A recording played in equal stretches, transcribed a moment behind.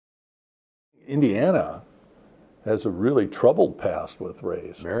Indiana has a really troubled past with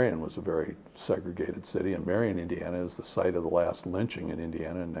race. Marion was a very segregated city, and Marion, Indiana is the site of the last lynching in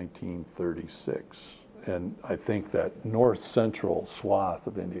Indiana in 1936. And I think that north central swath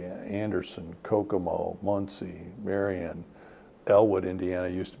of Indiana, Anderson, Kokomo, Muncie, Marion, Elwood, Indiana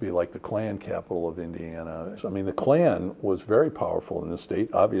used to be like the Klan capital of Indiana. So, I mean, the Klan was very powerful in the state.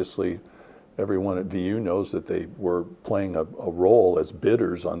 Obviously, everyone at VU knows that they were playing a role as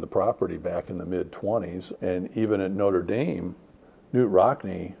bidders on the property back in the mid-20s. And even at Notre Dame, Knute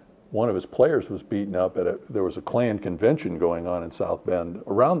Rockne, one of his players was beaten up there was a Klan convention going on in South Bend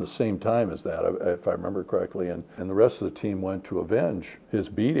around the same time as that, if I remember correctly. And the rest of the team went to avenge his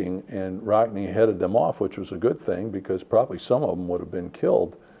beating, and Rockne headed them off, which was a good thing because probably some of them would have been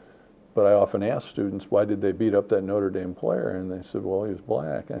killed. But I often ask students, why did they beat up that Notre Dame player? And they said, well, he was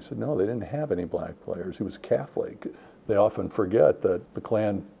black. And I said, no, they didn't have any black players. He was Catholic. They often forget that the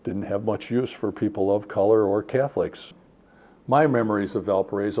Klan didn't have much use for people of color or Catholics. My memories of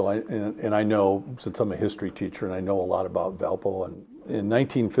Valparaiso, and I know, since I'm a history teacher, and I know a lot about Valpo, and in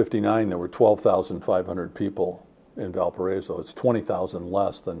 1959 there were 12,500 people in Valparaiso. It's 20,000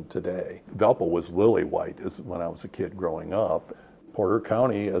 less than today. Valpo was lily white when I was a kid growing up. Porter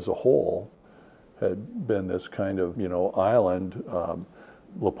County as a whole had been this kind of, island.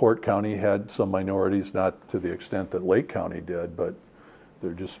 LaPorte County had some minorities, not to the extent that Lake County did, but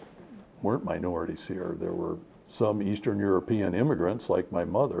there just weren't minorities here. There were some Eastern European immigrants like my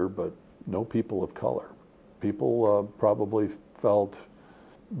mother, but no people of color. People probably felt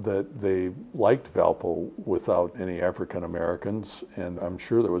that they liked Valpo without any African Americans, and I'm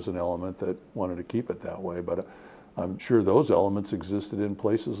sure there was an element that wanted to keep it that way, but I'm sure those elements existed in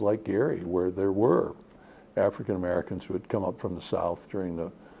places like Gary, where there were African Americans who had come up from the South during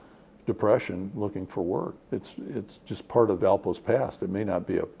the Depression looking for work. It's just part of Valpo's past. It may not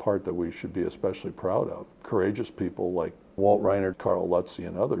be a part that we should be especially proud of. Courageous people like Walt Reinert, Carl Lutze,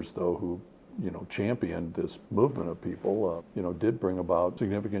 and others, though, who championed this movement of people, did bring about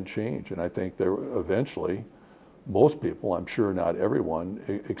significant change. And I think there eventually, most people, I'm sure not everyone,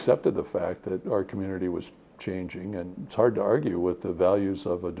 accepted the fact that our community was changing, and it's hard to argue with the values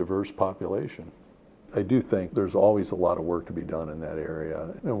of a diverse population. I do think there's always a lot of work to be done in that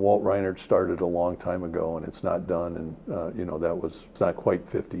area. And Walt Reinert started a long time ago, and it's not done. And, it's not quite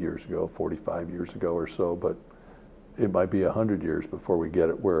 50 years ago, 45 years ago or so, but it might be 100 years before we get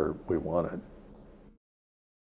it where we want it.